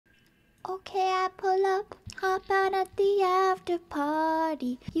Okay, I pull up, hop out at the after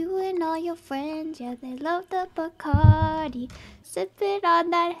party. You and all your friends, yeah, they love the Bacardi. Sipping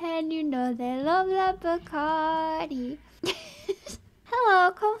on that hand, you know they love that Bacardi.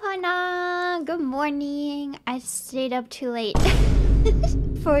 Hello, Kohana. Good morning. I stayed up too late.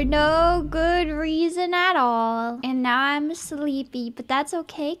 For no good reason at all. And now I'm sleepy, but that's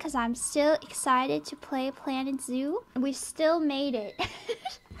okay because I'm still excited to play Planet Zoo. We still made it.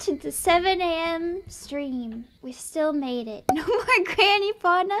 To the 7 a.m. stream. We still made it. No more Granny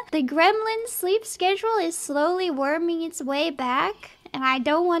Fauna. The gremlin sleep schedule is slowly worming its way back. And I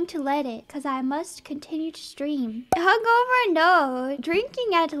don't want to let it, because I must continue to stream. Hungover? No.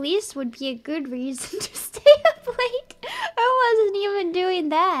 Drinking at least would be a good reason to stay up late. I wasn't even doing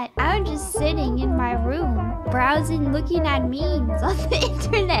that. I'm just sitting in my room, browsing, looking at memes on the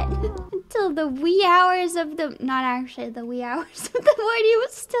internet. Until the wee hours of the... Not actually the wee hours of the morning. It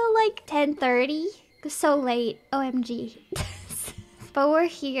was still like 10:30. It was so late. OMG. But we're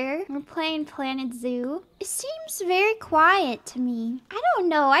here. We're playing Planet Zoo. It seems very quiet to me. I don't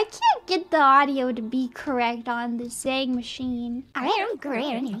know. I can't get the audio to be correct on this dang machine.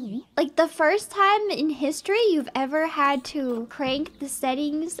 Like the first time in history you've ever had to crank the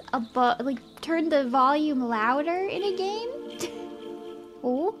settings above, like turn the volume louder in a game.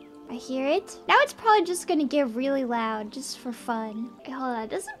 Oh, I hear it. Now it's probably just gonna get really loud just for fun. Wait, hold on.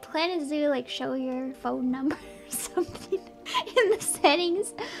 Doesn't Planet Zoo like show your phone number or something? In the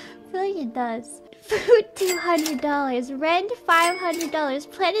settings, I feel like it does. Food $200, rent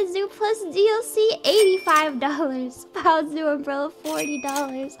 $500, Planet Zoo plus DLC $85, Pow Zoo umbrella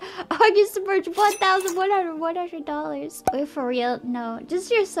 $40, August merch $1,100. Wait, for real? No, just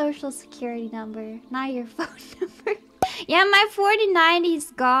your social security number, not your phone number. Yeah, my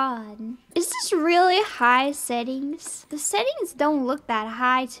 4090's gone. Is this really high settings? The settings don't look that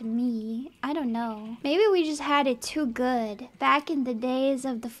high to me. I don't know. Maybe we just had it too good back in the days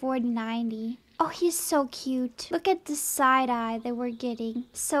of the 4090. Oh, he's so cute. Look at the side eye that we're getting.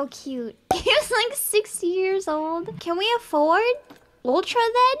 So cute. He was like 60 years old. Can we afford Ultra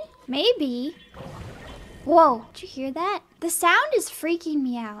then? Maybe. Whoa, did you hear that? The sound is freaking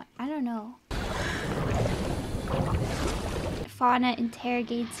me out. I don't know. Fauna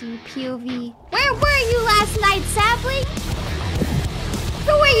interrogates you, POV. Where were you last night, sapling?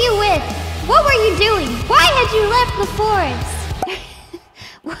 Who were you with? What were you doing? Why had you left the forest?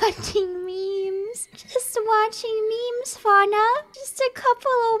 Watching memes. Just watching memes, Fauna. Just a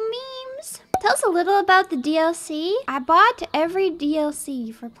couple of memes. Tell us a little about the DLC. I bought every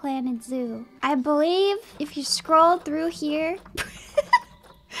DLC for Planet Zoo. I believe if you scroll through here,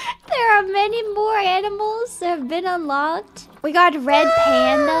 there are many more animals that have been unlocked. We got red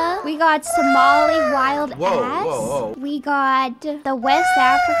panda. We got Somali wild ass. Whoa. We got the West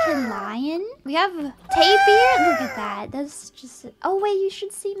African lion. We have tapir. Look at that. That's just... Oh, wait. You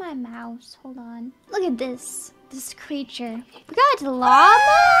should see my mouse. Hold on. Look at this. This creature. We got llama.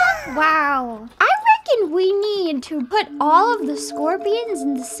 Wow. I reckon we need to put all of the scorpions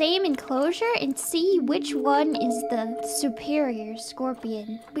in the same enclosure and see which one is the superior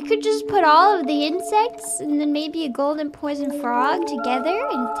scorpion. We could just put all of the insects and then maybe a golden poison frog together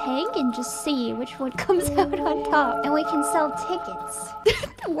in a tank and just see which one comes out on top. And we can sell tickets.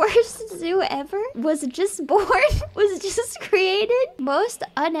 The worst zoo ever was just born, was just created. Most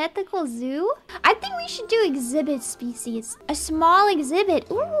unethical zoo? I think we should do exhibit species. A small exhibit.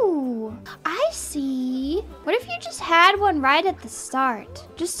 Ooh, I see. What if you just had one right at the start?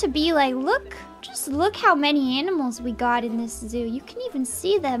 Just to be like, look. Just look how many animals we got in this zoo. You can even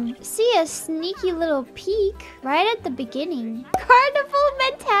see them. See a sneaky little peek right at the beginning. Carnival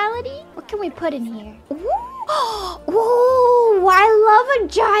mentality. What can we put in here? Ooh, ooh, I love a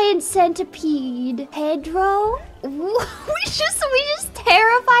giant centipede. Pedro. Ooh, we just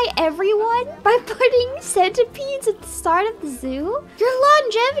terrify everyone by putting centipedes at the start of the zoo. Your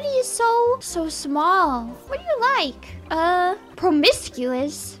longevity is so small. What do you like?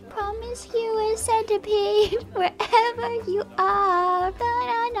 Promiscuous. Promiscuous centipede, wherever you are. Na,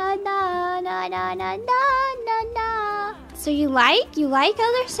 na, na, na, na, na, na, na, na. So you like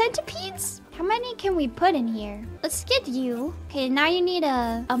other centipedes? How many can we put in here? Let's get you. Okay, now you need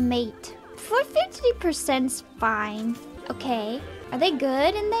a mate. For 50%'s fine. Okay. Are they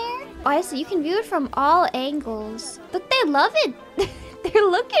good in there? Oh, I see. You can view it from all angles. But they love it. They're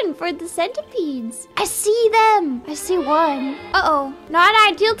looking for the centipedes. I see them. I see one. Uh-oh. Not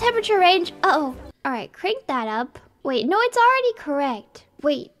ideal temperature range. Uh-oh. All right, crank that up. Wait, no, it's already correct.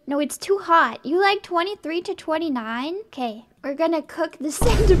 Wait, no, it's too hot. You like 23 to 29? Okay, we're gonna cook the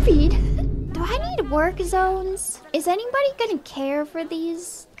centipede. Do I need work zones? Is anybody gonna care for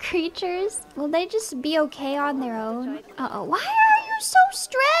these creatures? Will they just be okay on their own? Uh-oh, why are you so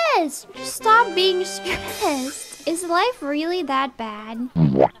stressed? Just stop being stressed. Is life really that bad?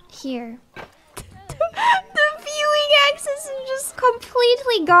 Here. The viewing access is just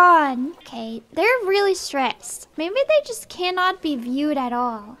completely gone. Okay, they're really stressed. Maybe they just cannot be viewed at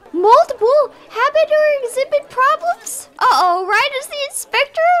all. Multiple habit or exhibit problems? Uh-oh, right as the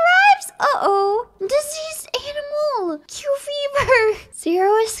inspector arrives? Uh-oh. Diseased animal. Q fever.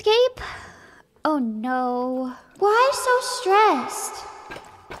 Zero escape? Oh no. Why so stressed?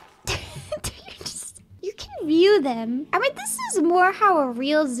 You can view them. I mean, this is more how a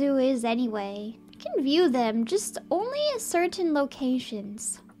real zoo is anyway. You can view them, just only at certain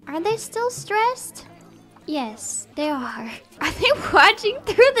locations. Are they still stressed? Yes, they are. Are they watching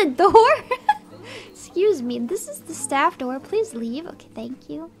through the door? Excuse me, this is the staff door. Please leave. Okay, thank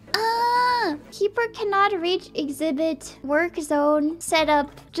you. Keeper cannot reach exhibit. Work zone set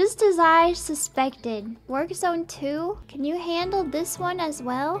up just as I suspected. Work zone 2. Can you handle this one as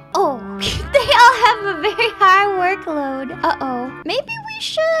well? Oh, they all have a very high workload. Uh-oh. Maybe we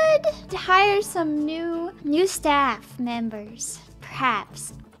should hire some new staff members.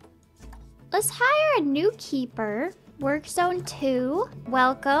 Perhaps. Let's hire a new keeper. Work zone 2.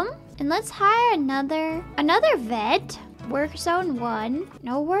 Welcome. And let's hire another vet. Work zone 1.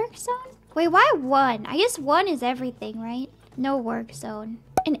 No work zone? Wait, why 1? I guess 1 is everything, right? No work zone.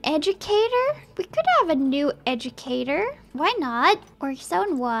 An educator? We could have a new educator. Why not? Work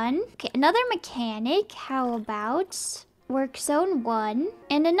zone 1. Okay, another mechanic. How about work zone 1?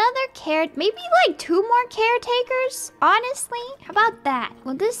 And another maybe like 2 more caretakers? Honestly, how about that?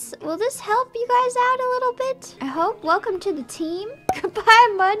 Will this help you guys out a little bit? I hope. Welcome to the team.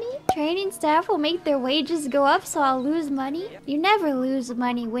 Goodbye, money. Training staff will make their wages go up, so I'll lose money. You never lose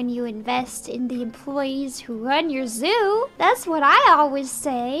money when you invest in the employees who run your zoo. That's what I always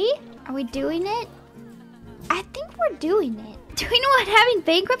say. Are we doing it? I think we're doing it. Do we know what having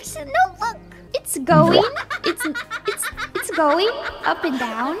bankruptcy? No, look. It's going. It's going up and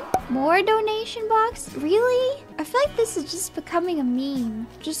down. More donation box? Really? I feel like this is just becoming a meme.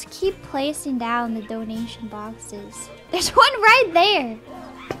 Just keep placing down the donation boxes. There's one right there.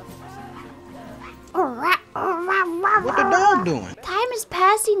 What the dog doing? Time is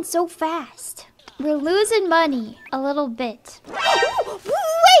passing so fast. We're losing money a little bit.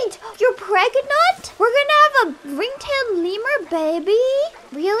 Wait! You're pregnant? We're gonna have a ring-tailed lemur baby?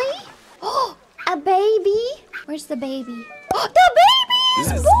 Really? Oh, a baby? Where's the baby? Oh, the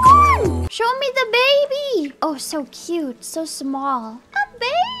baby is born! Show me the baby! Oh, so cute, so small. A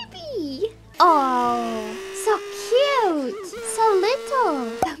baby! Oh, so cute, so little.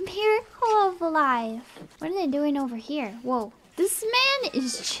 The miracle of life. What are they doing over here? Whoa, this man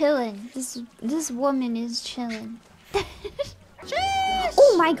is chilling. This woman is chilling.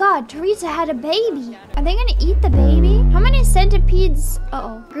 Oh my god, Teresa had a baby. Are they gonna eat the baby? How many centipedes?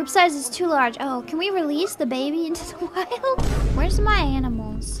 Uh-oh. Group size is too large. Oh, can we release the baby into the wild? Where's my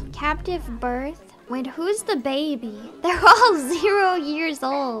animals? Captive birth. Wait, who's the baby? They're all 0 years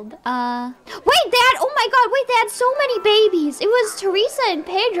old. Wait, oh my god, wait, they had so many babies. It was Teresa and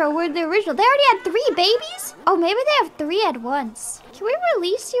Pedro were the original. They already had 3 babies? Oh, maybe they have 3 at once. Can we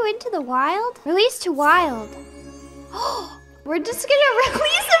release you into the wild? Release to wild. Oh. We're just gonna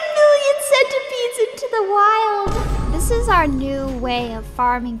release 1 million centipedes into the wild. This is our new way of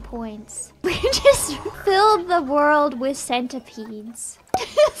farming points. We just filled the world with centipedes.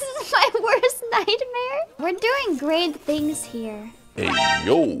 This is my worst nightmare. We're doing great things here. Hey,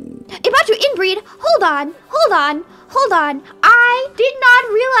 yo. About to inbreed. Hold on. I did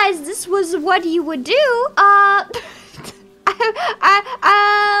not realize this was what you would do.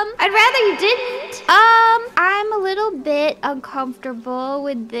 I'd rather you didn't. I'm a little bit uncomfortable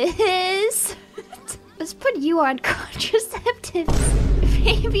with this. Let's put you on contraceptives.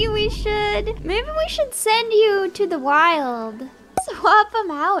 Maybe we should send you to the wild. Swap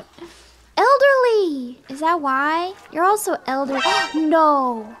them out. Elderly. Is that why? You're also elderly.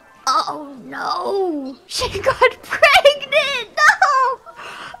 No. Oh no. She got pregnant. No.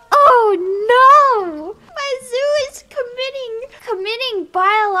 Oh no. My zoo is committing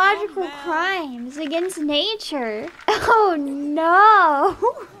biological crimes against nature. Oh no.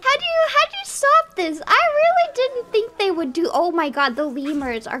 How do you stop this? I really didn't think they would do. Oh my god, the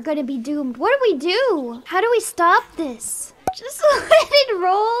lemurs are gonna be doomed. What do we do? How do we stop this? Just let it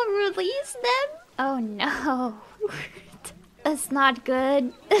roll, release them? Oh no. That's not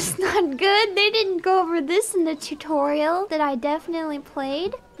good. That's not good. They didn't go over this in the tutorial that I definitely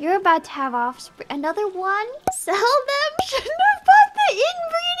played. You're about to have offspring. Another one? Sell them? Shouldn't have bought the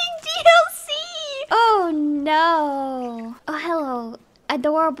inbreeding DLC. Oh no. Oh, hello.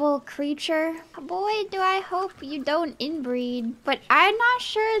 Adorable creature. Boy, do I hope you don't inbreed. But I'm not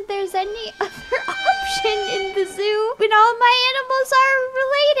sure there's any other option in the zoo when all my animals are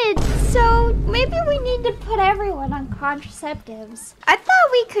related. So maybe we need to put everyone on contraceptives. I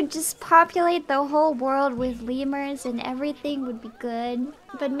thought we could just populate the whole world with lemurs and everything would be good.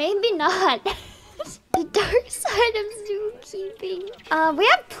 But maybe not. The dark side of zookeeping. We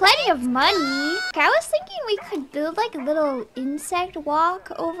have plenty of money. Okay, I was thinking we could build like a little insect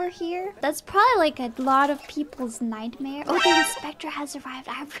walk over here. That's probably like a lot of people's nightmare. Oh, the inspector has arrived.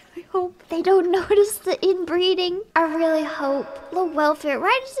 I really hope they don't notice the inbreeding. I really hope. Low welfare.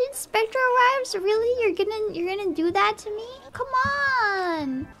 Right as the inspector arrives? Really? You're gonna do that to me? Come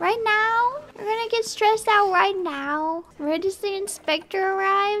on. Right now? We're gonna get stressed out right now. Right as the inspector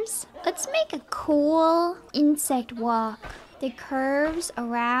arrives? Let's make a cool insect walk. That curves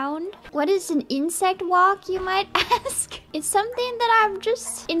around. What is an insect walk, you might ask? It's something that I've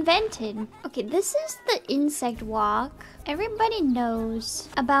just invented. Okay, this is the insect walk. Everybody knows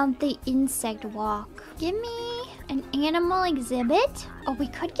about the insect walk. Give me an animal exhibit. Oh, we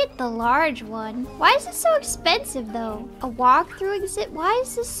could get the large one. Why is it so expensive though? A walkthrough exhibit? Why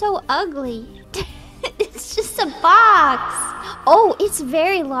is this so ugly? It's just a box. Oh, it's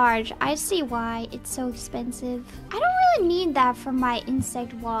very large. I see why it's so expensive. I don't really need that for my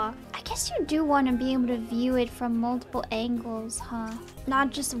insect walk. I guess you do want to be able to view it from multiple angles, huh?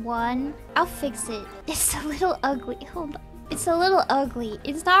 Not just one. I'll fix it. It's a little ugly. Hold on. It's a little ugly.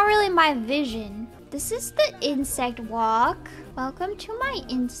 It's not really my vision. This is the insect walk. Welcome to my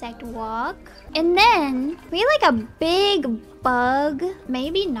insect walk. And then, we like a big bug.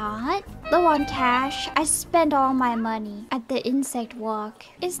 Maybe not. Low on cash. I spent all my money at the insect walk.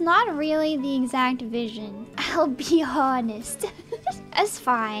 It's not really the exact vision. I'll be honest. That's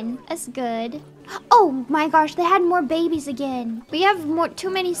fine. That's good. Oh my gosh, they had more babies again. We have too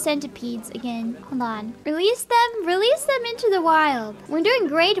many centipedes again. Hold on. Release them into the wild. We're doing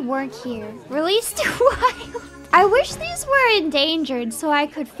great work here. Release to wild. I wish these were endangered so I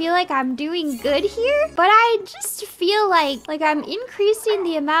could feel like I'm doing good here. But I just feel like I'm increasing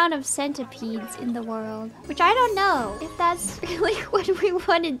the amount of centipedes in the world. Which I don't know if that's really what we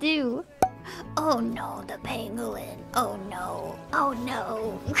want to do. Oh no, the pangolin. Oh no. Oh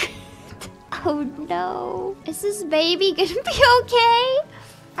no. Oh no. Is this baby gonna be okay?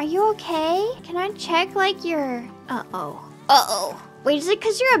 Are you okay? Can I check like your... Uh-oh. Uh-oh. Wait, is it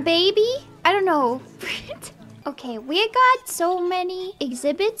because you're a baby? I don't know. Okay, we got so many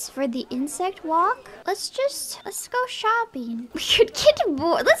exhibits for the insect walk. Let's go shopping. We should get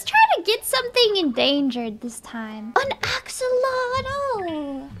more. Let's try to get something endangered this time. An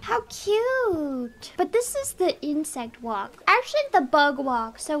axolotl. How cute. But this is the insect walk. Actually, the bug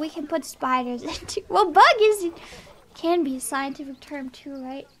walk, so we can put spiders into. Well, bug can be a scientific term too,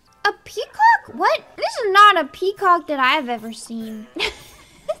 right? A peacock? What? This is not a peacock that I've ever seen.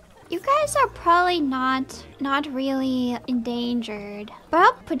 You guys are probably not really endangered. But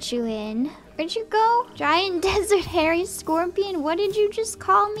I'll put you in. Where'd you go? Giant desert hairy scorpion? What did you just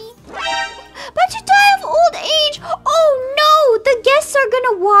call me? But you die of old age! Oh no! The guests are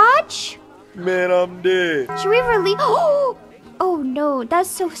gonna watch? Man, I'm dead. Should we release? Oh no, that's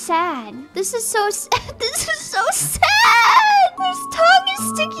so sad. This is so sad. This is so sad! His tongue is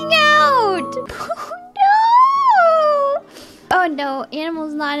sticking out! Oh no! Oh no,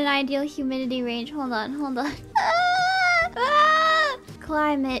 animal's not an ideal humidity range. Hold on.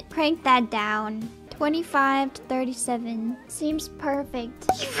 Climate, crank that down. 25 to 37. Seems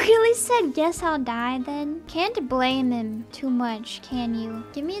perfect. He really said, guess I'll die then? Can't blame him too much, can you?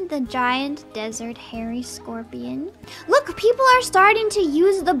 Give me the giant desert hairy scorpion. Look, people are starting to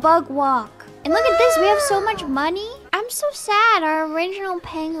use the bug walk. And look at this, we have so much money. I'm so sad our original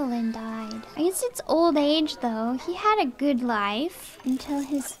pangolin died. I guess it's old age though. He had a good life until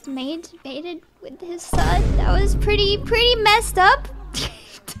his mate mated with his son. That was pretty messed up.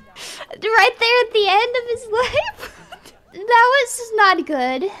 Right there at the end of his life. That was not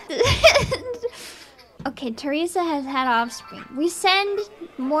good. Okay, Teresa has had offspring. We send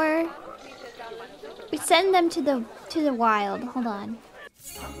them to the wild. Hold on.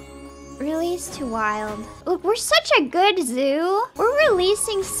 Release to wild. Look, we're such a good zoo. We're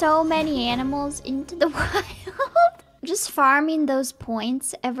releasing so many animals into the wild. Just farming those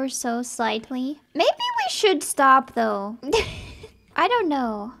points ever so slightly. Maybe we should stop though. I don't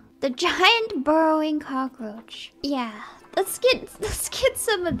know. The giant burrowing cockroach. Yeah, let's get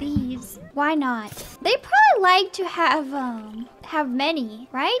some of these. Why not? They probably like to have many,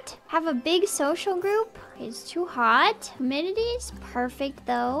 right? Have a big social group. It's too hot. Humidity is perfect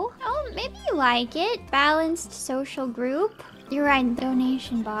though. Oh, maybe you like it. Balanced social group. You're right,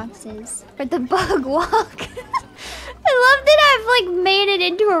 donation boxes for the bug walk. I love that I've like made it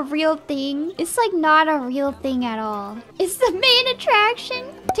into a real thing. It's like not a real thing at all. It's the main attraction.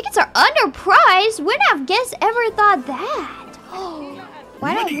 Tickets are underpriced. When have guests ever thought that?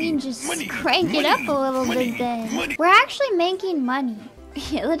 Why don't we just crank it up a little bit then? We're actually making money.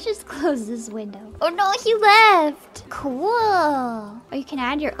 Yeah, let's just close this window. Oh no, he left. Cool. Oh, you can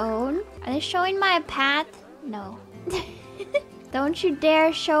add your own. Are they showing my path? No. Don't you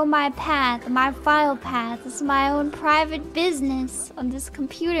dare show my path, my file path. It's my own private business on this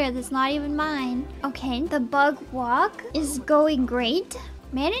computer that's not even mine. Okay, the bug walk is going great.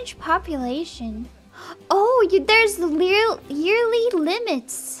 Manage population. Oh, there's yearly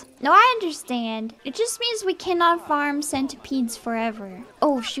limits. No, I understand. It just means we cannot farm centipedes forever.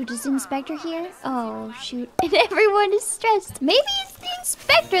 Oh, shoot, is the inspector here? Oh, shoot. And everyone is stressed. Maybe it's the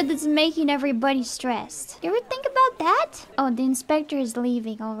inspector that's making everybody stressed. You ever think about that? Oh, the inspector is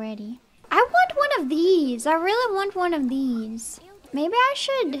leaving already. I want one of these. I really want one of these. Maybe I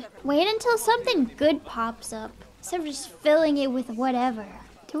should wait until something good pops up instead of just filling it with whatever.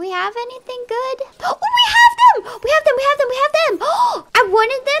 Do we have anything good? Oh, we have them! We have them, we have them, we have them! Oh, I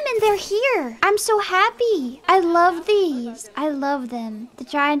wanted them and they're here. I'm so happy. I love these. I love them. The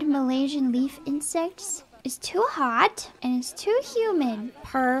giant Malaysian leaf insects is too hot and it's too humid.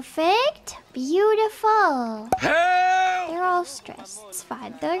 Perfect. Beautiful. Help! They're all stressed. It's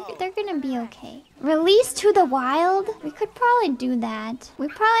fine. They're gonna be okay. Release to the wild? We could probably do that. We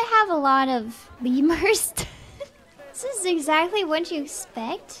probably have a lot of lemurs. This is exactly what you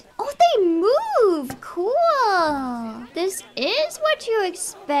expect. Oh, they move! Cool! This is what you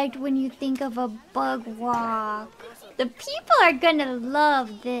expect when you think of a bug walk. The people are gonna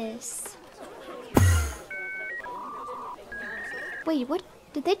love this. Wait, what?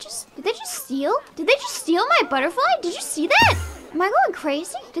 Did they just steal? Did they just steal my butterfly? Did you see that? Am I going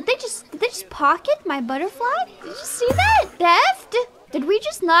crazy? Did they just pocket my butterfly? Did you see that? Theft? Did we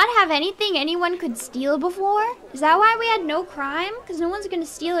just not have anything anyone could steal before? Is that why we had no crime? Because no one's gonna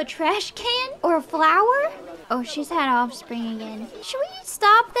steal a trash can? Or a flower? Oh, she's had offspring again. Should we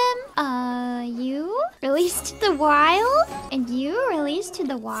stop them? You? Released to the wild? And you released to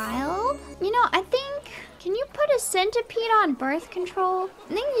the wild? You know, I think... Can you put a centipede on birth control?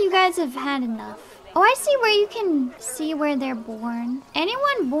 I think you guys have had enough. Oh, I see where you can see where they're born.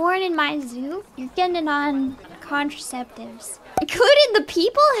 Anyone born in my zoo, you're getting on contraceptives. Including the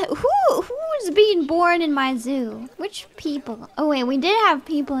people? Who's being born in my zoo? Which people? Oh wait, we did have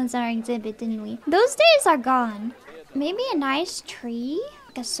people in our exhibit, didn't we? Those days are gone. Maybe a nice tree?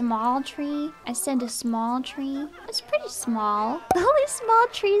 Like a small tree? I said a small tree. It's pretty small. The only small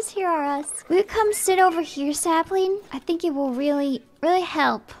trees here are us. Will you come sit over here, sapling? I think it will really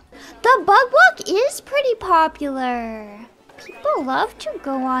help. The bug walk is pretty popular. People love to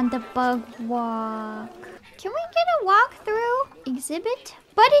go on the bug walk. Can we get a walkthrough exhibit?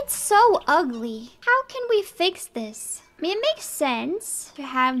 But it's so ugly. How can we fix this? I mean, it makes sense to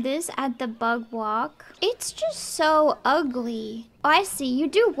have this at the bug walk. It's just so ugly. Oh, I see. You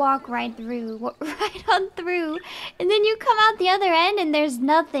do walk right through. Right on through. And then you come out the other end and there's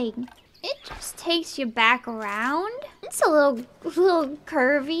nothing. It just takes you back around. It's a little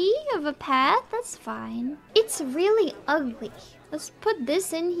curvy of a path. That's fine. It's really ugly. Let's put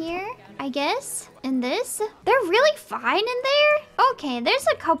this in here, I guess. And this. They're really fine in there? Okay, there's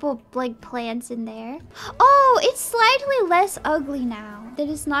a couple, like, plants in there. Oh, it's slightly less ugly now. That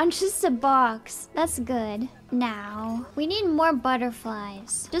it's not just a box. That's good. Now, we need more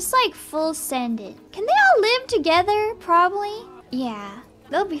butterflies. Just, like, full send it. Can they all live together? Probably. Yeah.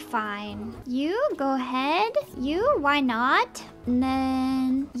 They'll be fine. You, go ahead. You, why not? And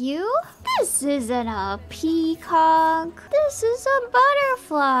then you. This isn't a peacock. This is a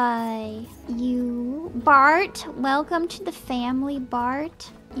butterfly. You. Bart, welcome to the family, Bart.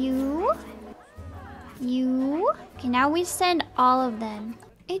 You. You. Okay, now we send all of them.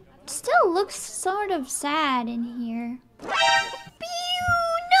 It still looks sort of sad in here. Pew!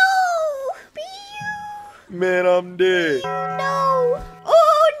 No! Pew! Man, I'm dead. No!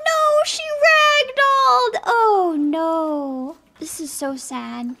 Oh no! She ragdolled! Oh no! This is so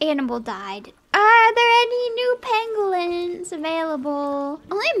sad. Animal died. Are there any new pangolins available?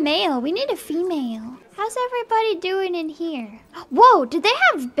 Only male. We need a female. How's everybody doing in here? Whoa! Did they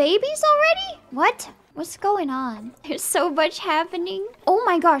have babies already? What? What's going on? There's so much happening. Oh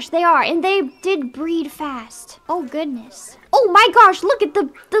my gosh, they are. And they did breed fast. Oh goodness. Oh my gosh, look at the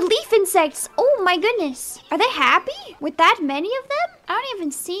leaf insects. Oh my goodness. Are they happy with that many of them? I don't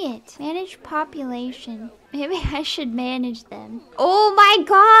even see it. Manage population. Maybe I should manage them. Oh my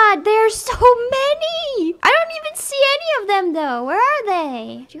god, there's so many! I don't even see any of them though. Where are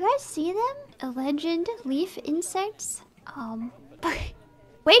they? Do you guys see them? A legend, leaf insects.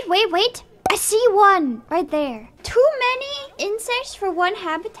 Wait. I see one right there. Too many insects for one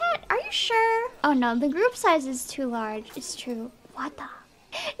habitat? Are you sure? Oh no, the group size is too large. It's true. What the?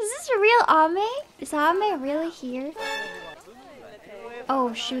 Is this a real Ame? Is Ame really here?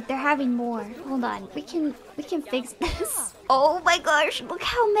 Oh shoot, they're having more. Hold on. We can fix this. Oh my gosh, look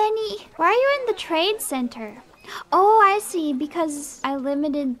how many. Why are you in the trade center? Oh, I see, because I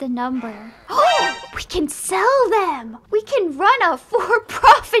limited the number. Oh, we can sell them. We can run a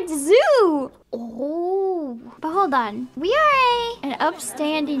for-profit zoo. Oh, but hold on. We are an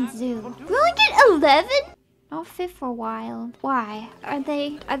upstanding zoo. We only get 11? Not fit for wild. Why? Are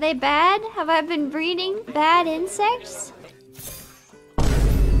they bad? Have I been breeding bad insects?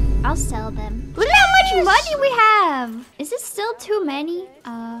 I'll sell them. Look how much money we have. Is it still too many?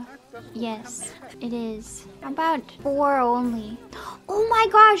 Yes, it is. About 4 only. Oh my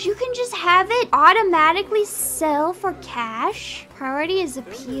gosh, you can just have it automatically sell for cash? Priority is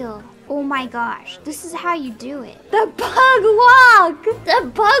appeal. Oh my gosh, this is how you do it. The bug walk!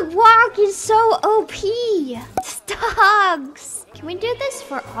 The bug walk is so OP. Dogs. Can we do this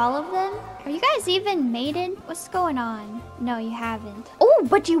for all of them? Are you guys even mated? What's going on? No, you haven't. Oh,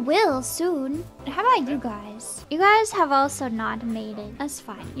 but you will soon. How about you guys? You guys have also not mated. That's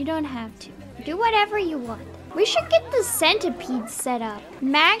fine. You don't have to. Do whatever you want. We should get the centipede set up.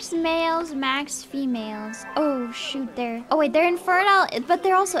 Max males, max females. Oh, shoot, oh, wait, they're infertile, but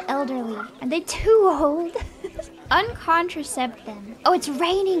they're also elderly. Are they too old? Uncontracept them. Oh, it's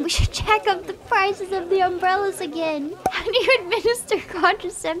raining. We should check up the prices of the umbrellas again. How do you administer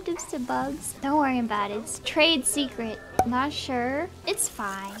contraceptives to bugs? Don't worry about it. It's trade secret. Not sure. It's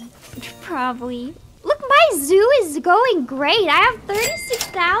fine. Probably. Look, my zoo is going great. I have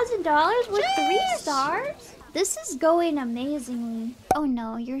 $36,000 with 3 stars. This is going amazingly. Oh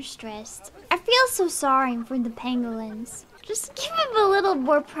no, you're stressed. I feel so sorry for the pangolins. Just give them a little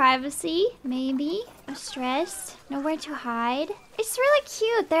more privacy, maybe. I'm stressed. Nowhere to hide. It's really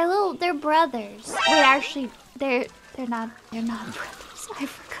cute. They're brothers. Wait, actually, they're not brothers. I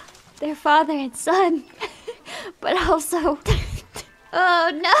forgot. They're father and son. But also,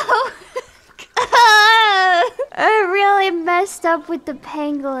 oh no. I really messed up with the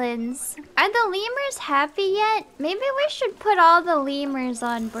pangolins. Are the lemurs happy yet? Maybe we should put all the lemurs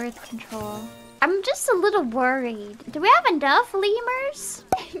on birth control. I'm just a little worried. Do we have enough lemurs?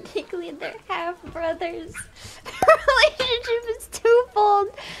 Technically, they're half brothers. The relationship is twofold.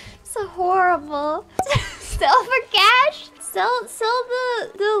 So horrible. Sell for cash? Sell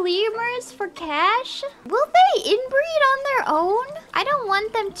the lemurs for cash? Will they inbreed on their own? I don't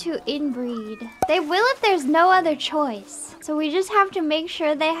want them to inbreed. They will if there's no other choice. So we just have to make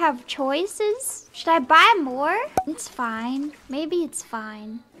sure they have choices. Should I buy more? It's fine. Maybe it's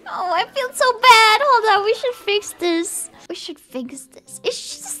fine. Oh, I feel so bad. Hold on, we should fix this. We should fix this.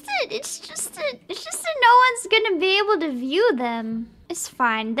 It's just that no one's gonna be able to view them. It's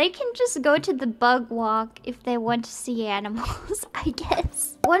fine. They can just go to the bug walk if they want to see animals, I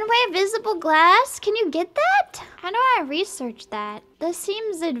guess. One-way visible glass? Can you get that? How do I research that? This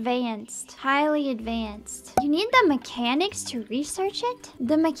seems advanced. Highly advanced. You need the mechanics to research it?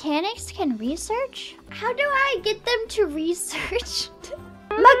 The mechanics can research? How do I get them to research?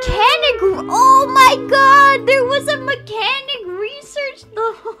 Oh my god! There was a mechanic research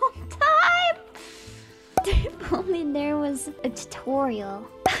the whole time! If only there was a tutorial.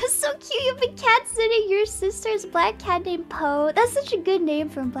 That's so cute. You've been cat sitting your sister's black cat named Poe. That's such a good name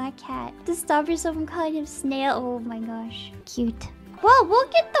for a black cat. To stop yourself from calling him Snail. Oh my gosh. Cute. Well, we'll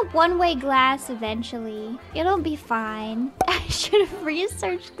get the one-way glass eventually. It'll be fine. I should have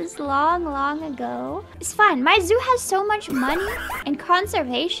researched this long ago. It's fine. My zoo has so much money and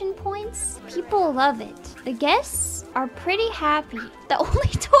conservation points. People love it. The guests are pretty happy. The only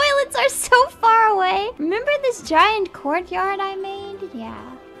toilets are so far away. Remember this giant courtyard I made?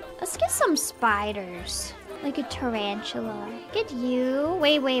 Yeah. Let's get some spiders. Like a tarantula. Get you.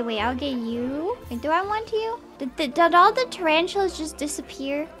 Wait. I'll get you. Wait, do I want you? Did all the tarantulas just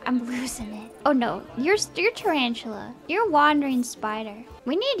disappear? I'm losing it. Oh no, you're tarantula. You're a wandering spider.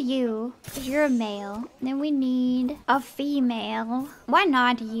 We need you, because you're a male. Then we need a female. Why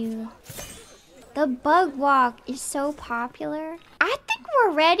not you? The bug walk is so popular. I think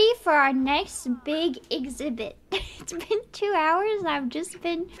we're ready for our next big exhibit. It's been 2 hours and I've just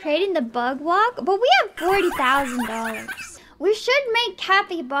been trading the bug walk, but we have $40,000. We should make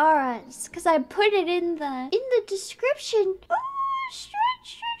capybaras, because I put it in the description. Oh,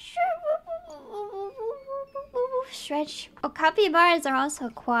 Stretch. Oh, capybaras are also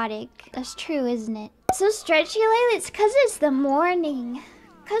aquatic. That's true, isn't it? So stretchy lately? It's because it's the morning.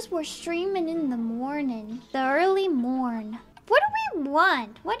 Because we're streaming in the morning. The early morn. What do we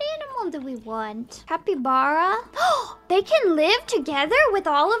want? What animal do we want? Capybara? They can live together with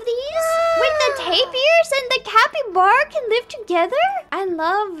all of these? With the tapirs and the capybara can live together? I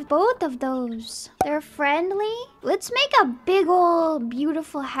love both of those. They're friendly. Let's make a big old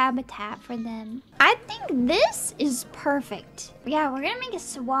beautiful habitat for them. I think this is perfect. Yeah, we're gonna make a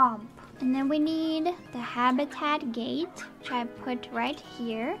swamp. And then we need the habitat gate, which I put right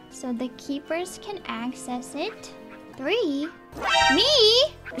here, so the keepers can access it. 3? Me?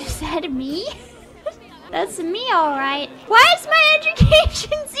 Is that me? That's me, alright. Why is my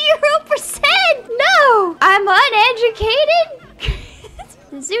education 0%? No! I'm uneducated?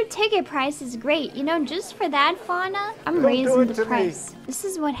 The zoo ticket price is great. You know, just for that fauna, I'm raising the price. This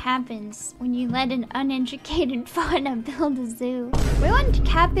is what happens when you let an uneducated fauna build a zoo. We want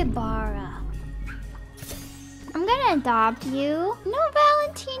capybara. I'm gonna adopt you. No,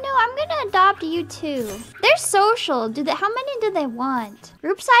 Valentino, I'm gonna adopt you too. They're social. How many do they want?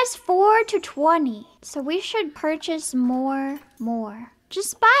 Group size 4 to 20. So we should purchase more.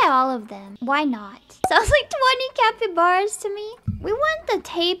 Just buy all of them. Why not? Sounds like 20 capybaras to me. We want the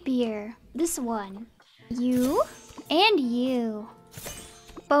tapir. This one. You and you.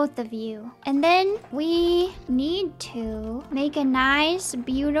 Both of you. And then we need to make a nice,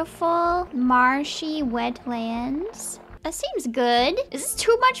 beautiful, marshy wetlands. That seems good. Is this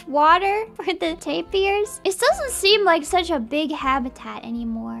too much water for the tapirs? It doesn't seem like such a big habitat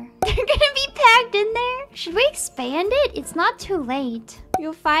anymore. They're gonna be packed in there. Should we expand it? It's not too late.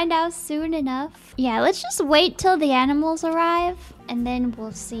 You'll find out soon enough. Yeah, let's just wait till the animals arrive. And then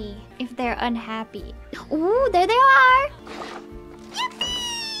we'll see if they're unhappy. Ooh, there they are.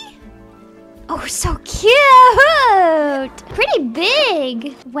 Yippee! Oh, so cute! Pretty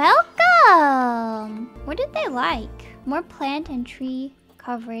big. Welcome. What did they like? More plant and tree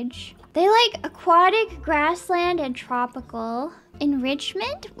coverage. They like aquatic, grassland, and tropical.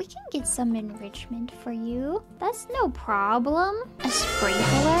 Enrichment? We can get some enrichment for you. That's no problem. A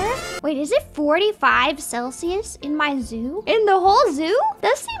sprinkler? Wait, is it 45 Celsius in my zoo? In the whole zoo?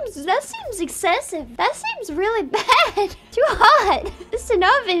 That seems excessive. That seems really bad. Too hot. It's an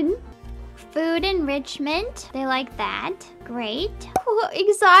oven. Food enrichment. They like that. Great. Ooh,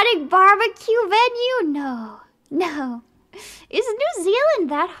 exotic barbecue venue? No. Is New Zealand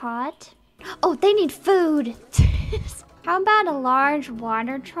that hot? Oh, they need food. How about a large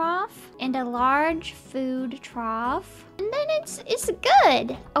water trough and a large food trough? And then it's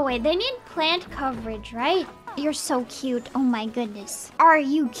good. Oh wait, they need plant coverage, right? You're so cute. Oh my goodness. Are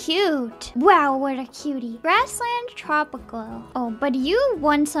you cute? Wow, what a cutie. Grassland tropical. Oh, but you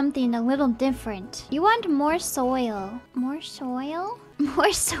want something a little different. You want more soil. More soil?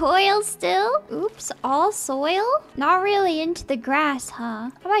 More soil still? Oops, all soil? Not really into the grass, huh?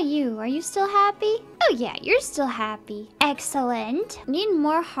 How about you? Are you still happy? Oh yeah, you're still happy. Excellent. Need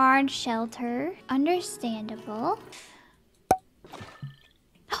more hard shelter. Understandable.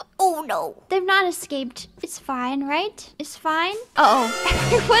 Oh no. They've not escaped. It's fine, right? It's fine? Uh-oh.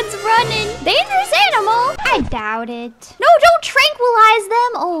 Everyone's running. Dangerous animal. I doubt it. No, don't tranquilize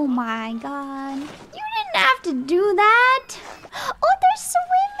them. Oh my god. You didn't have to do that. Oh, they're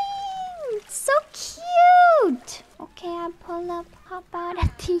swimming. So cute. Okay, I pull up, hop out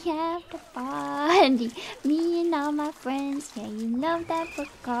at the after party. Me and all my friends. Yeah, you love that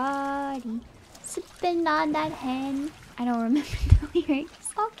Bacardi. Sipping on that hen. I don't remember the lyrics.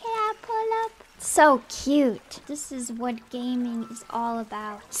 Okay, I pull up. So cute. This is what gaming is all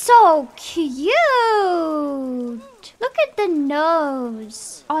about. So cute. Look at the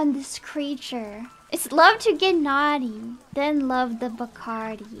nose on this creature. It's love to get naughty, then love the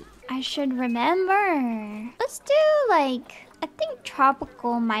Bacardi. I should remember. Let's do I think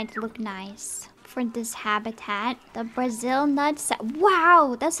tropical might look nice for this habitat. The Brazil nut.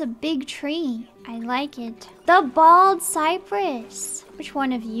 Wow, that's a big tree. I like it. The bald cypress. Which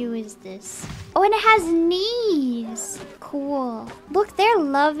one of you is this? Oh, and it has knees. Cool. Look, they're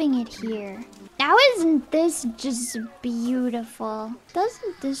loving it here. Now isn't this just beautiful?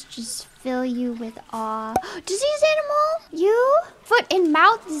 Doesn't this just fill you with awe? Disease animal? You? Foot and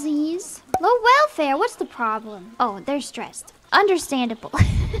mouth disease. Low welfare. What's the problem? Oh, they're stressed. Understandable.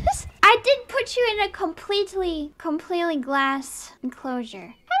 I did put you in a completely glass enclosure.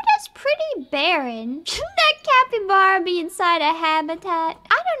 How is pretty barren. Shouldn't that capybara be inside a habitat?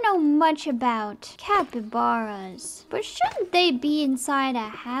 I don't know much about capybaras, but shouldn't they be inside a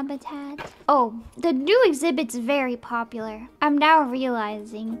habitat? Oh, the new exhibit's very popular. I'm now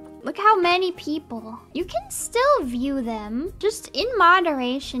realizing. Look how many people. You can still view them, just in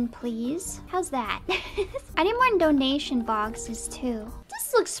moderation, please. How's that? I need more donation boxes too.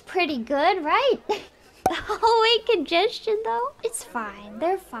 This looks pretty good, right? The hallway congestion though? It's fine,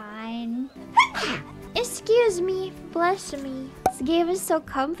 they're fine. Excuse me, bless me. This game is so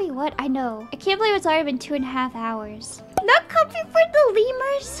comfy, what? I know. I can't believe it's already been 2.5 hours. Not comfy for the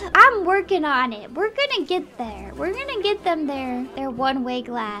lemurs? I'm working on it. We're gonna get there. We're gonna get them their one-way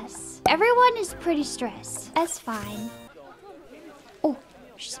glass. Everyone is pretty stressed. That's fine. Oh,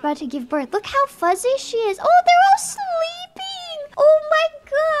 she's about to give birth. Look how fuzzy she is. Oh, they're all sleeping. Oh my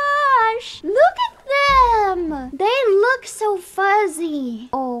gosh. Look at them. They look so fuzzy.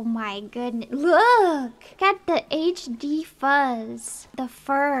 Oh my goodness. Look. Got the HD fuzz. The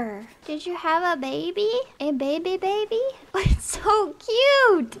fur. Did you have a baby? A baby? It's so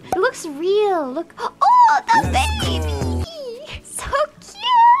cute. It looks real. Look. Oh, the baby. So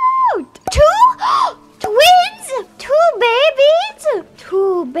cute. Twins. Two babies.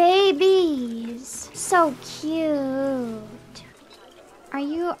 So cute.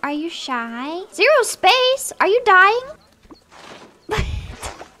 Are you shy? Zero space. Are you dying?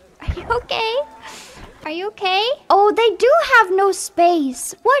 Are you okay? Are you okay? Oh, they do have no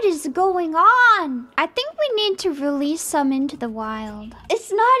space. What is going on? I think we need to release some into the wild.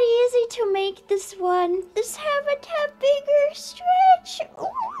 It's not easy to make this habitat bigger. Stretch.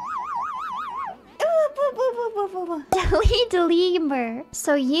 Delete lemur.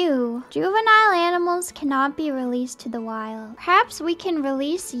 So juvenile animals cannot be released to the wild. Perhaps we can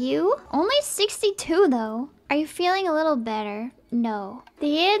release you? Only 62 though. Are you feeling a little better? No.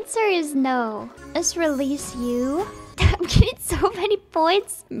 The answer is no. Let's release you. I'm getting so many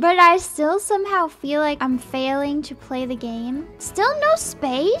points, but I still somehow feel like I'm failing to play the game. Still no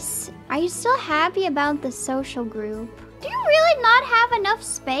space? Are you still happy about the social group? Do you really not have enough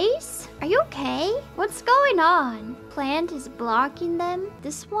space? Are you okay? What's going on? Plant is blocking them.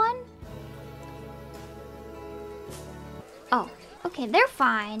 This one? Oh, okay, they're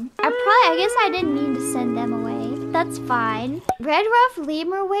fine. I guess I didn't mean to send them away. That's fine. Red Ruff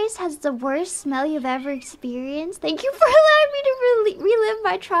Lemur Waste has the worst smell you've ever experienced. Thank you for allowing me to relive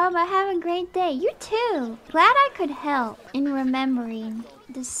my trauma. Have a great day. You too. Glad I could help in remembering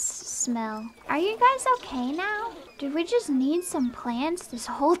this smell. Are you guys okay now? Did we just need some plants this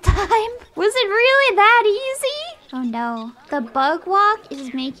whole time? Was it really that easy? Oh no. The bug walk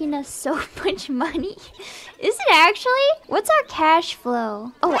is making us so much money. Is it actually? What's our cash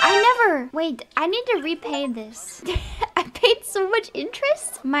flow? Oh, wait, I need to repay this. I paid so much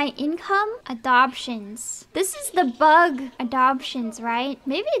interest. My income? Adoptions. This is the bug adoptions, right?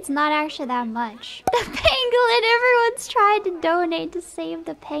 Maybe it's not actually that much. The pangolin, everyone's trying to donate to save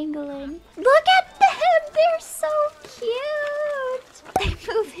the pangolin. Look at them, they're so cute. They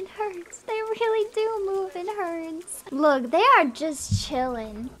move in herds. They really do move in herds. Look, they are just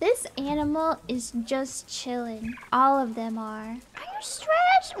chilling. This animal is just chilling. All of them are. Are you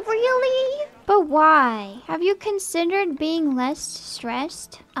stressed? Really? But why? Have you considered being less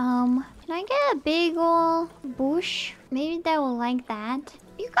stressed? Can I get a big ol' bush? Maybe they will like that.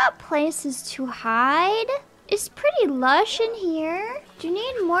 You got places to hide? It's pretty lush in here. Do you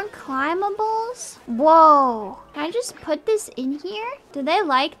need more climbables? Whoa. Can I just put this in here? Do they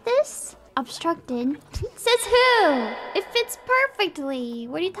like this? Obstructed. Says who? It fits perfectly.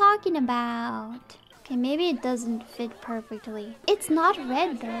 What are you talking about? Okay, maybe it doesn't fit perfectly. It's not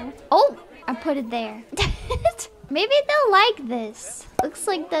red though. Oh, I put it there. Maybe they'll like this. Looks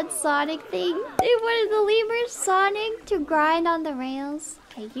like that Sonic thing. They wanted the lemurs Sonic to grind on the rails.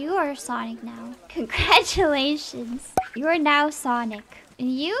 Okay, you are Sonic now. Congratulations. You are now Sonic.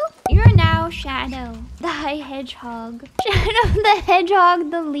 And you're now Shadow, the hedgehog. Shadow the hedgehog,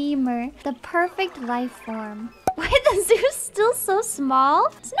 the lemur. The perfect life form. Why the zoo's still so small?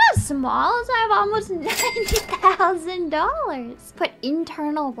 It's not small, it's I have almost $90,000. Put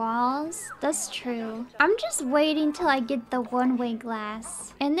internal walls? That's true. I'm just waiting till I get the one-way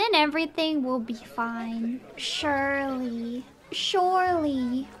glass. And then everything will be fine. Surely.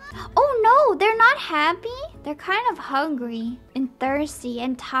 Oh no, they're not happy? They're kind of hungry and thirsty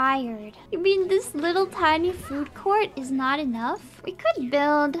and tired. You mean this little tiny food court is not enough? We could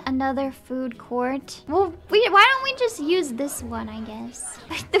build another food court. Well, why don't we just use this one, I guess?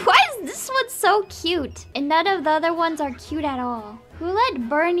 Why is this one so cute? And none of the other ones are cute at all. Who let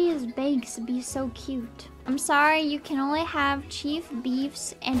Bernie's Bakes be so cute? I'm sorry, you can only have chief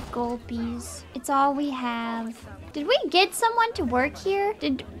beefs and gulpies. It's all we have. Did we get someone to work here?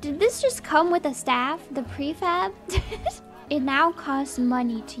 Did this just come with a staff? The prefab? It now costs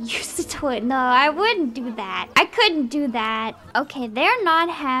money to use the toilet. No, I wouldn't do that. I couldn't do that. Okay, they're not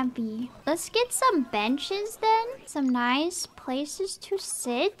happy. Let's get some benches then. Some nice places to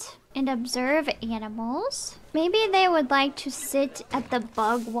sit and observe animals. Maybe they would like to sit at the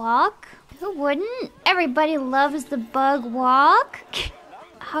bug walk. Who wouldn't? Everybody loves the bug walk.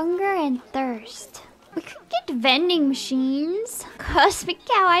 Hunger and thirst. We could get vending machines. Cosmic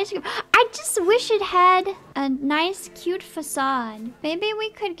cow ice cream. I just wish it had a nice, cute facade. Maybe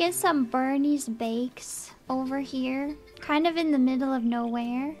we could get some Bernie's Bakes over here. Kind of in the middle of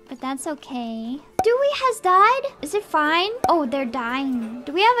nowhere, but that's okay. Dewey has died? Is it fine? Oh, they're dying.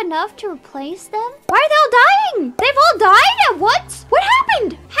 Do we have enough to replace them? Why are they all dying? They've all died at once? What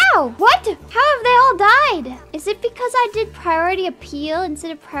happened? How? What? How have they all died? Is it because I did priority appeal instead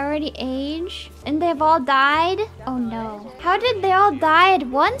of priority age? And they've all died? Oh no. How did they all die at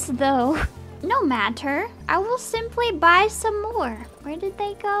once though? No matter. I will simply buy some more. Where did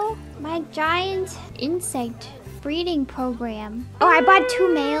they go? My giant insect breeding program. Oh, I bought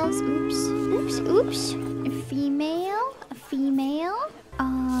 2 males. Oops. A female.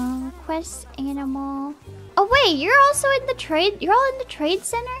 Quest animal. Oh wait, you're also in the trade. You're all in the trade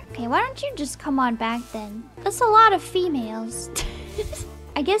center? Okay, why don't you just come on back then? That's a lot of females.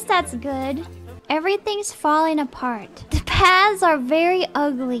 I guess that's good. Everything's falling apart. The paths are very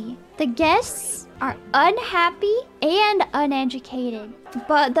ugly. The guests are unhappy and uneducated.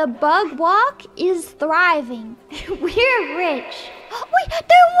 But the bug walk is thriving. We're rich. Wait,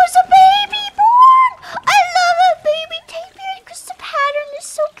 there was a baby born! I love a baby tapir because the pattern is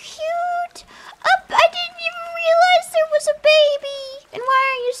so cute. I didn't even realize there was a baby. And why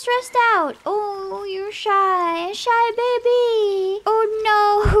are you stressed out? Oh, you're shy. Shy baby. Oh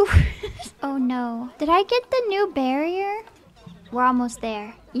no. Oh no. Did I get the new barrier? We're almost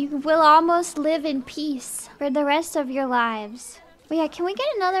there. You will almost live in peace for the rest of your lives. But yeah, can we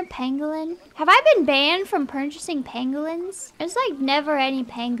get another pangolin? Have I been banned from purchasing pangolins? There's like never any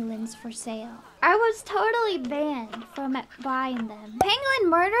pangolins for sale. I was totally banned from buying them. Pangolin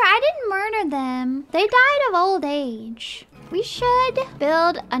murder? I didn't murder them. They died of old age. We should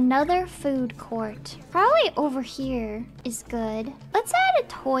build another food court. Probably over here is good. Let's add a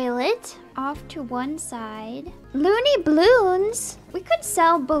toilet off to one side. Loony balloons. We could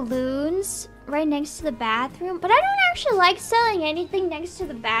sell balloons right next to the bathroom, but I don't actually like selling anything next to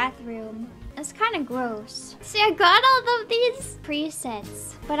the bathroom. It's kind of gross. See, I got all of these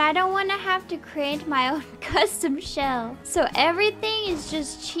presets, but I don't want to have to create my own custom shell. So everything is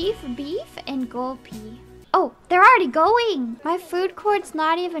just chief beef and gulpy. Oh, they're already going. My food court's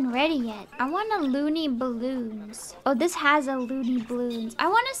not even ready yet. I want a loony balloons. Oh, this has a loony balloons. I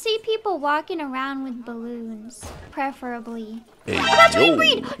want to see people walking around with balloons, preferably. Hey, I'm about to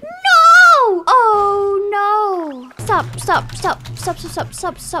breed. No! Oh no! Stop!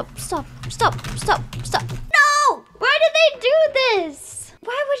 No! Why did they do this?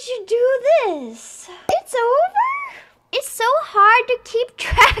 Why would you do this? It's over? It's so hard to keep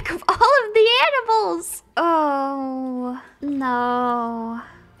track of all of the animals. Oh, no.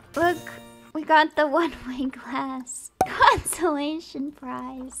 Look, we got the one-way glass. Consolation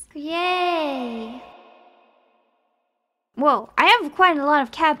prize. Yay. Whoa, I have quite a lot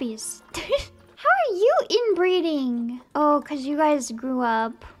of cappies. How are you inbreeding? Oh, because you guys grew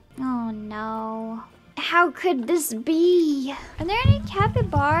up. Oh, no. How could this be? Are there any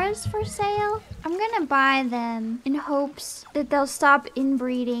capybaras for sale? I'm gonna buy them in hopes that they'll stop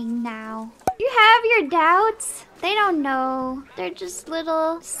inbreeding now. You have your doubts? They don't know. They're just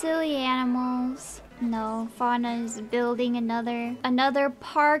little silly animals. No, Fauna is building another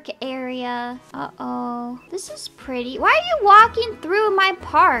park area. Uh-oh. This is pretty. Why are you walking through my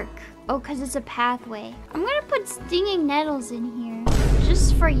park? Oh, because it's a pathway. I'm gonna put stinging nettles in here.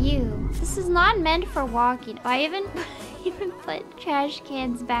 Just for you. This is not meant for walking. Oh, I even put trash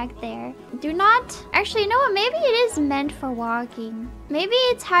cans back there. Do not... Actually, you know what? Maybe it is meant for walking. Maybe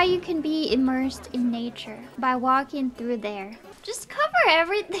it's how you can be immersed in nature. By walking through there. Just cover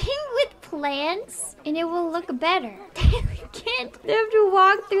everything with plants and it will look better. They have to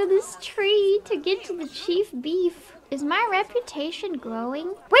walk through this tree to get to the chief beef. Is my reputation growing?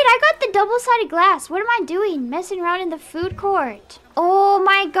 Wait, I got the double-sided glass. What am I doing? Messing around in the food court. Oh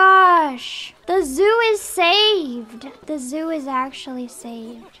my gosh. The zoo is saved. The zoo is actually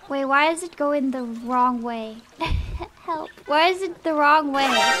saved. Wait, why is it going the wrong way? Help. Why is it the wrong way?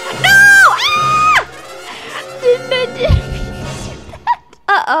 No! Ah!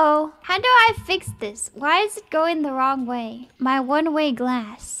 Uh-oh. How do I fix this? Why is it going the wrong way? My one-way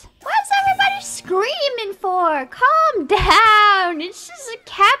glass. What's everybody screaming for? Calm down. It's just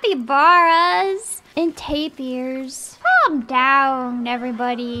capybaras and tapirs. Calm down,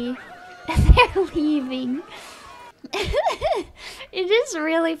 everybody. They're leaving. It is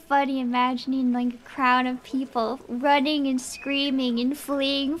really funny imagining like a crowd of people running and screaming and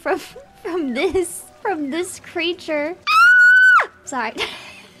fleeing from this creature. Ah! Sorry.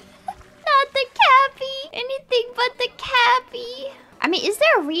 Not the cappy. Anything but the cappy. I mean, is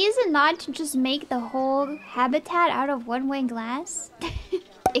there a reason not to just make the whole habitat out of one-way glass?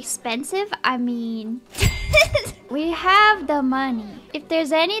 Expensive? I mean... We have the money. If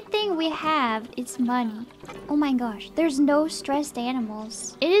there's anything we have, it's money. Oh my gosh, there's no stressed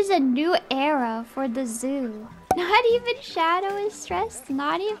animals. It is a new era for the zoo. Not even Shadow is stressed.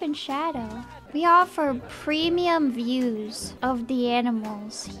 Not even Shadow. We offer premium views of the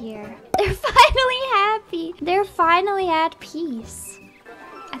animals here. They're finally happy. They're finally at peace.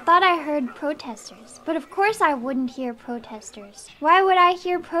 I thought I heard protesters, but of course I wouldn't hear protesters. Why would I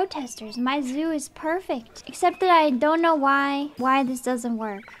hear protesters? My zoo is perfect. Except that I don't know why this doesn't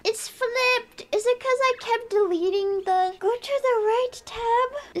work. It's flipped. Is it because I kept deleting the... Go to the right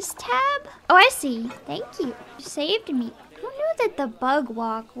tab? This tab? Oh, I see. Thank you. You saved me. Who knew that the bug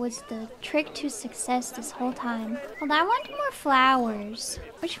walk was the trick to success this whole time? Hold on, I want more flowers.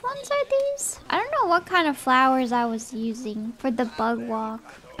 Which ones are these? I don't know what kind of flowers I was using for the bug walk.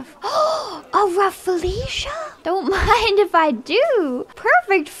 Oh, a Rafflesia? Don't mind if I do.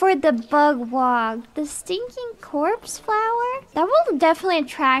 Perfect for the bug walk. The stinking corpse flower? That will definitely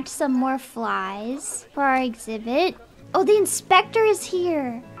attract some more flies for our exhibit. Oh, the inspector is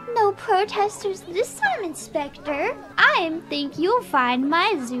here. No protesters this time, Inspector. I think you'll find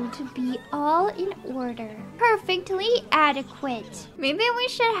my zoo to be all in order. Perfectly adequate. Maybe we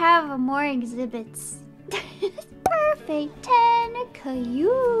should have more exhibits. Perfect 10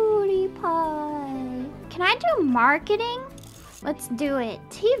 cutie pie. Can I do marketing? Let's do it.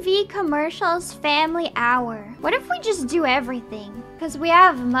 TV commercials, family hour. What if we just do everything? Because we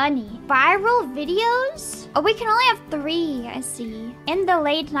have money. Viral videos? Oh, we can only have 3, I see. And the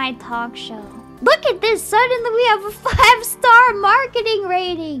late night talk show. Look at this, suddenly we have a 5-star marketing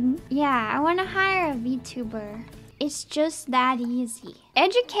rating. Yeah, I want to hire a VTuber. It's just that easy.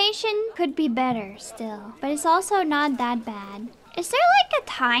 Education could be better still, but it's also not that bad. Is there like a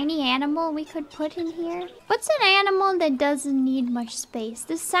tiny animal we could put in here? What's an animal that doesn't need much space?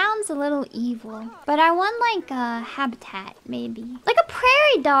 This sounds a little evil, but I want like a habitat maybe. Like a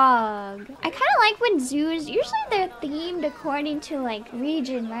prairie dog. I kind of like when zoos, usually they're themed according to like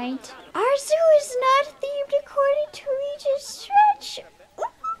region, right? Our zoo is not themed according to region. Stretch.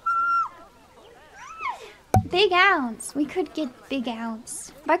 Big ounce. We could get big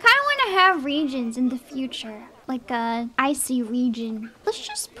ounce. But I kind of want to have regions in the future. Like a icy region. Let's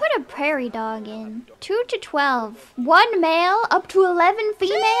just put a prairie dog in. 2 to 12. 1 male up to 11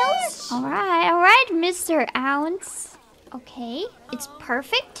 females? Alright, Mr. Ounce. Okay, it's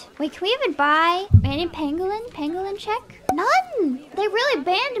perfect. Wait, can we even buy any pangolin? Pangolin check? None! They really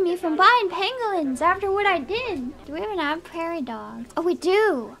banned me from buying pangolins after what I did. Do we even have prairie dogs? Oh, we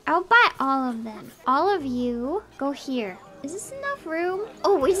do. I'll buy all of them. All of you, go here. Is this enough room?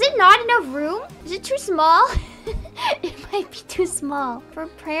 Oh, is it not enough room? Is it too small? It might be too small. For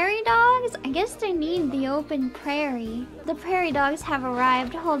prairie dogs, I guess they need the open prairie. The prairie dogs have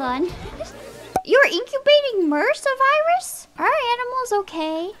arrived. Hold on. You're incubating MRSA virus? Are our animals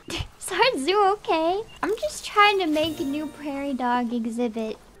okay? Is our zoo okay? I'm just trying to make a new prairie dog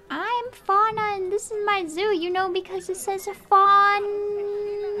exhibit. I'm Fauna and this is my zoo, you know, because it says Fauna.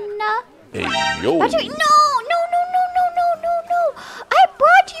 Hey, yo. No. I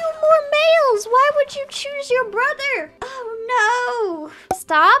brought you more males. Why would you choose your brother? Oh, no.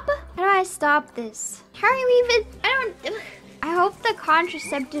 Stop? How do I stop this? How are you even... I hope the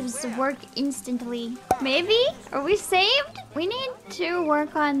contraceptives work instantly. Maybe? Are we saved? We need to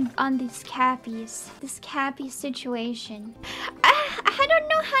work on these cappies. This cappy situation. I don't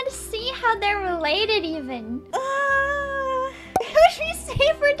know how to see how they're related even. Who would be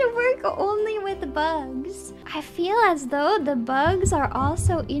safer to work only with bugs. I feel as though the bugs are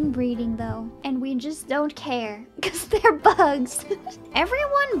also inbreeding though, and we just don't care because they're bugs.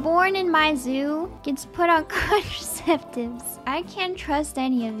 Everyone born in my zoo gets put on contraceptives. I can't trust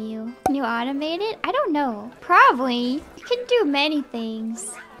any of you. Can you automate it? I don't know. Probably. You can do many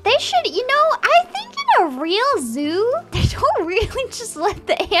things. They should, you know, I think in a real zoo, they don't really just let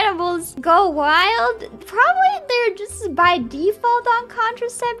the animals go wild. Probably they're just by default on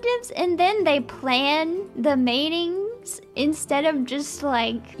contraceptives, and then they plan the matings instead of just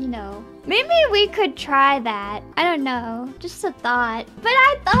like, you know. Maybe we could try that. I don't know. Just a thought. But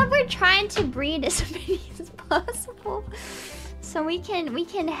I thought we're trying to breed as many as possible. So we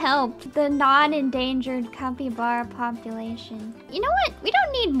can help the non-endangered capybara population. You know what? We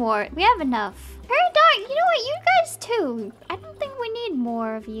don't need more. We have enough. Prairie dog, you know what? You guys too. I don't think we need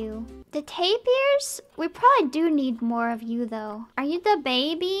more of you. The tapirs? We probably do need more of you though. Are you the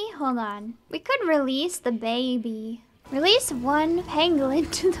baby? Hold on. We could release the baby. Release one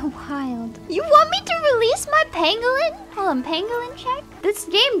pangolin to the wild. You want me to release my pangolin? Hold on, pangolin check? This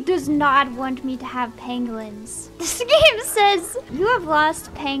game does not want me to have pangolins. This game says, you have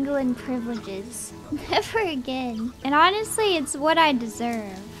lost pangolin privileges. Never again. And honestly, it's what I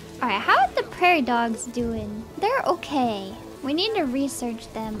deserve. Alright, how are the prairie dogs doing? They're okay. We need to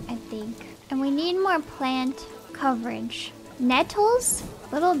research them, I think. And we need more plant coverage. Nettles?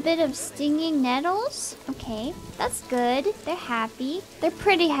 Little bit of stinging nettles? Okay, that's good. They're happy. They're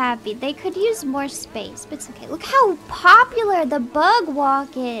pretty happy. They could use more space, but it's okay. Look how popular the bug walk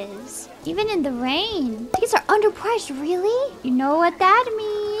is. Even in the rain. These are underpriced, really? You know what that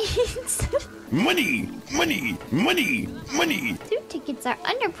means. Money, money, money, money. Zoo tickets are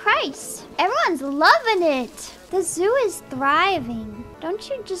underpriced. Everyone's loving it. The zoo is thriving. Don't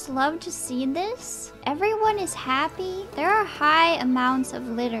you just love to see this? Everyone is happy. There are high amounts of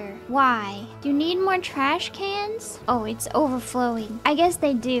litter. Why? Do you need more trash cans? Oh, it's overflowing. I guess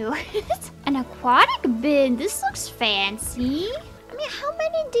they do. An aquatic bin. This looks fancy. I mean, how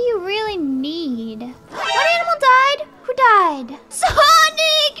many do you really need? What animal died? Who died?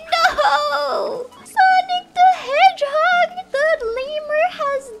 Sonic! No! Sonic the Hedgehog! The lemur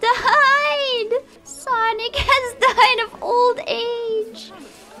has died! Sonic has died of old age.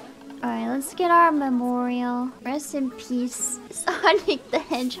 Alright, let's get our memorial. Rest in peace, Sonic the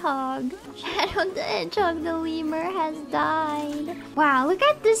Hedgehog. Shadow the Hedgehog, the lemur, has died. Wow, look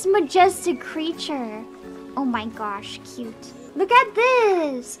at this majestic creature. Oh my gosh, cute. Look at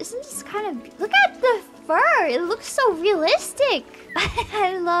this. Isn't this kind of... Look at the fur. It looks so realistic.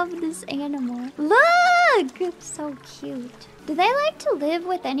 I love this animal. Look! So cute. Do they like to live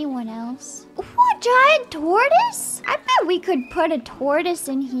with anyone else? Ooh, a giant tortoise? I bet we could put a tortoise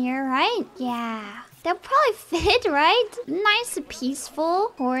in here, right? Yeah. They'll probably fit, right? Nice,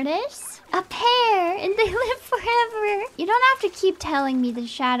 peaceful tortoise. A pair, and they live forever. You don't have to keep telling me the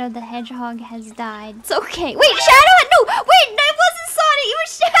Shadow the Hedgehog has died. It's okay. Wait, Shadow? No, wait, that wasn't Sonic. It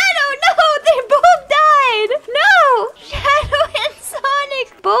was Shadow. No, they both died. No, Shadow and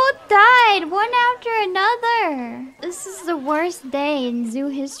Sonic both died, one after another. This is the worst day in zoo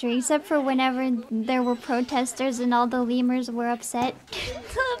history, except for whenever there were protesters and all the lemurs were upset.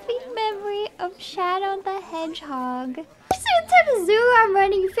 Loving memory of Shadow the Hedgehog. What type of zoo I'm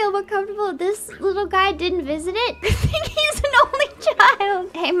running? You feel more comfortable if this little guy didn't visit it? I think he's an only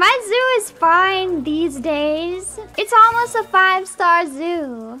child. Hey, my zoo is fine these days. It's almost a 5-star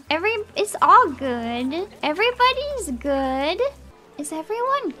zoo. It's all good. Everybody's good. Is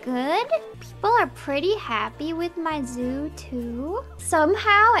everyone good? People are pretty happy with my zoo too.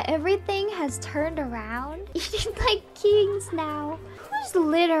 Somehow everything has turned around. Eating like kings now. Who's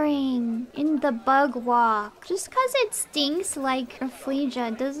littering in the bug walk? Just because it stinks like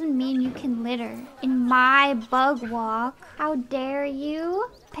Rafflesia doesn't mean you can litter in my bug walk. How dare you?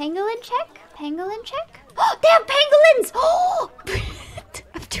 Pangolin check? Pangolin check? Oh, they have pangolins! Oh!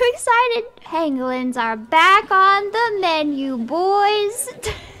 I'm too excited. Pangolins are back on the menu, boys.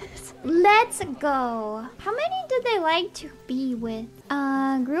 Let's go. How many do they like to be with?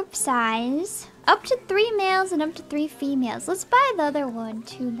 Group size. Up to 3 males and up to 3 females. Let's buy the other one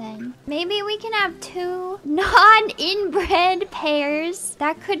too then. Maybe we can have 2 non-inbred pairs.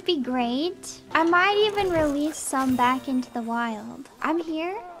 That could be great. I might even release some back into the wild. I'm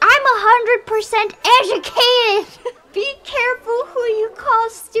here. I'm 100% educated. Be careful who you call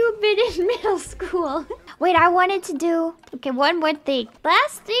stupid in middle school. Wait, I wanted to do... Okay, one more thing.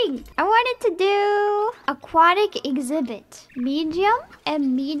 Last thing. I wanted to do aquatic exhibit. Medium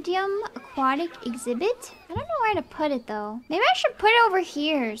and medium aquatic exhibit. I don't know where to put it though. Maybe I should put it over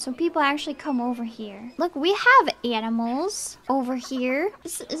here so people actually come over here. Look, we have animals over here.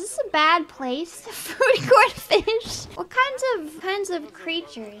 Is this a bad place? Food court fish. What kinds of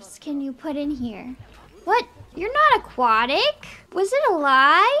creatures can you put in here? What? You're not aquatic? Was it a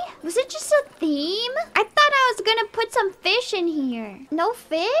lie? Was it just a theme? I thought I was gonna put some fish in here. No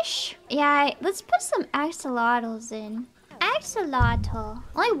fish? Yeah, let's put some axolotls in. Axolotl.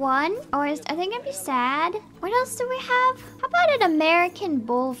 Only one? Or are they gonna be sad? What else do we have? How about an American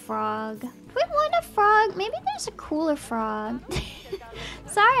bullfrog? We want a frog. Maybe there's a cooler frog.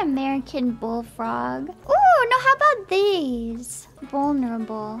 Sorry, American bullfrog. Ooh, no, how about these?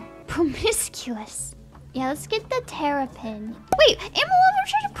 Vulnerable. Promiscuous. Yeah, let's get the terrapin. Wait,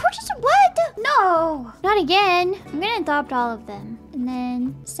 I'm purchase what? No, not again. I'm gonna adopt all of them and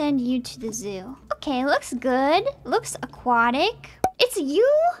then send you to the zoo. Okay, looks good. Looks aquatic. It's you?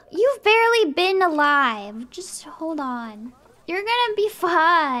 You've barely been alive. Just hold on. You're gonna be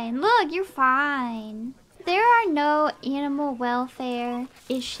fine. Look, you're fine. There are no animal welfare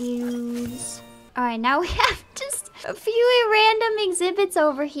issues. Alright, now we have just a few random exhibits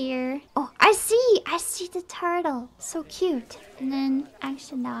over here. Oh, I see the turtle. So cute. And then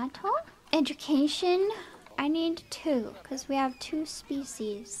axolotl. Education. I need 2 because we have 2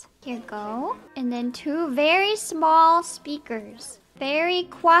 species. Here you go. And then 2 very small speakers. Very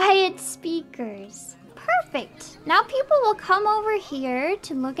quiet speakers. Perfect. Now people will come over here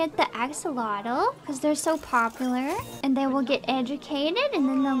to look at the axolotl because they're so popular, and they will get educated, and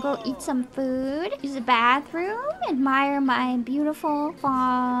then they'll go eat some food, use the bathroom, admire my beautiful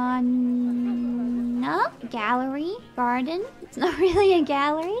fauna gallery garden. It's not really a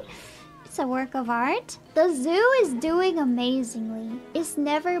gallery. It's a work of art. The zoo is doing amazingly. It's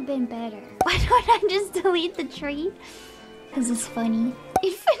never been better. Why don't I just delete the tree? Because it's funny.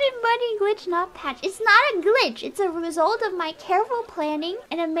 Infinite money glitch, not patch. It's not a glitch. It's a result of my careful planning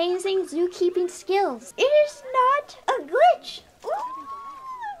and amazing zookeeping skills. It is not a glitch. Ooh,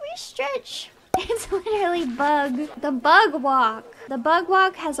 we stretch. It's literally bug. The bug walk. The bug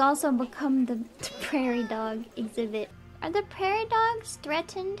walk has also become the prairie dog exhibit. Are the prairie dogs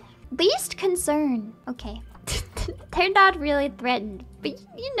threatened? Least concern. Okay. They're not really threatened, but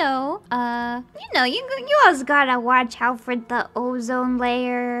you always gotta watch out for the ozone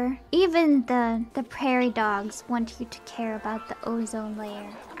layer. Even the prairie dogs want you to care about the ozone layer.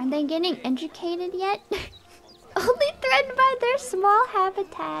 Are they getting educated yet? Only threatened by their small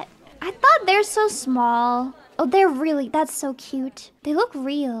habitat. I thought they're so small. Oh, that's so cute. They look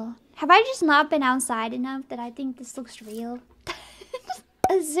real. Have I just not been outside enough that I think this looks real?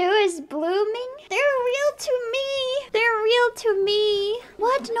 A zoo is blooming? They're real to me. They're real to me.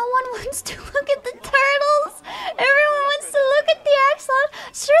 What? No one wants to look at the turtles. Everyone wants to look at the axolotl.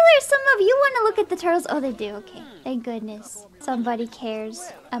 Surely some of you want to look at the turtles. Oh, they do. Okay. Thank goodness. Somebody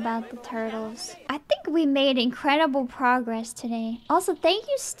cares about the turtles. I think we made incredible progress today. Also, thank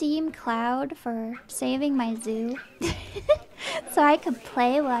you, Steam Cloud, for saving my zoo. So I could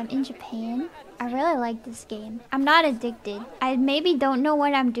play while I'm in Japan. I really like this game. I'm not addicted. I maybe don't know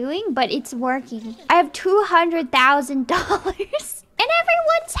what I'm doing, but it's working. I have $200,000. And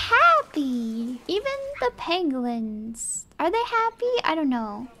everyone's happy. Even the penguins. Are they happy? I don't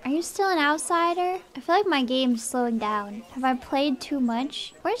know. Are you still an outsider? I feel like my game's slowing down. Have I played too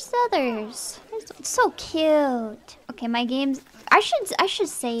much? Where's the others? It's so cute. Okay, my game's... I should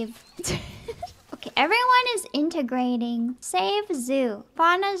save. Okay, everyone is integrating. Save zoo.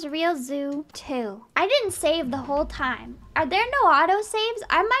 Fauna's Real Zoo 2. I didn't save the whole time. Are there no autosaves?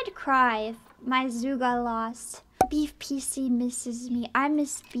 I might cry if my zoo got lost. Beef PC misses me. I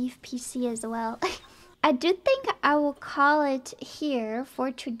miss Beef PC as well. I do think I will call it here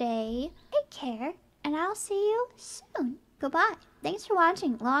for today. Take care, and I'll see you soon. Goodbye. Thanks for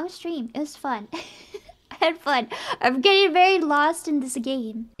watching. Long stream. It was fun. I had fun. I'm getting very lost in this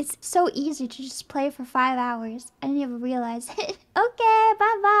game. It's so easy to just play for 5 hours. I didn't even realize it. Okay,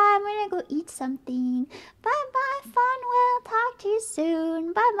 bye-bye. I'm gonna go eat something. Bye-bye, Funwell. Talk to you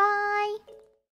soon. Bye-bye.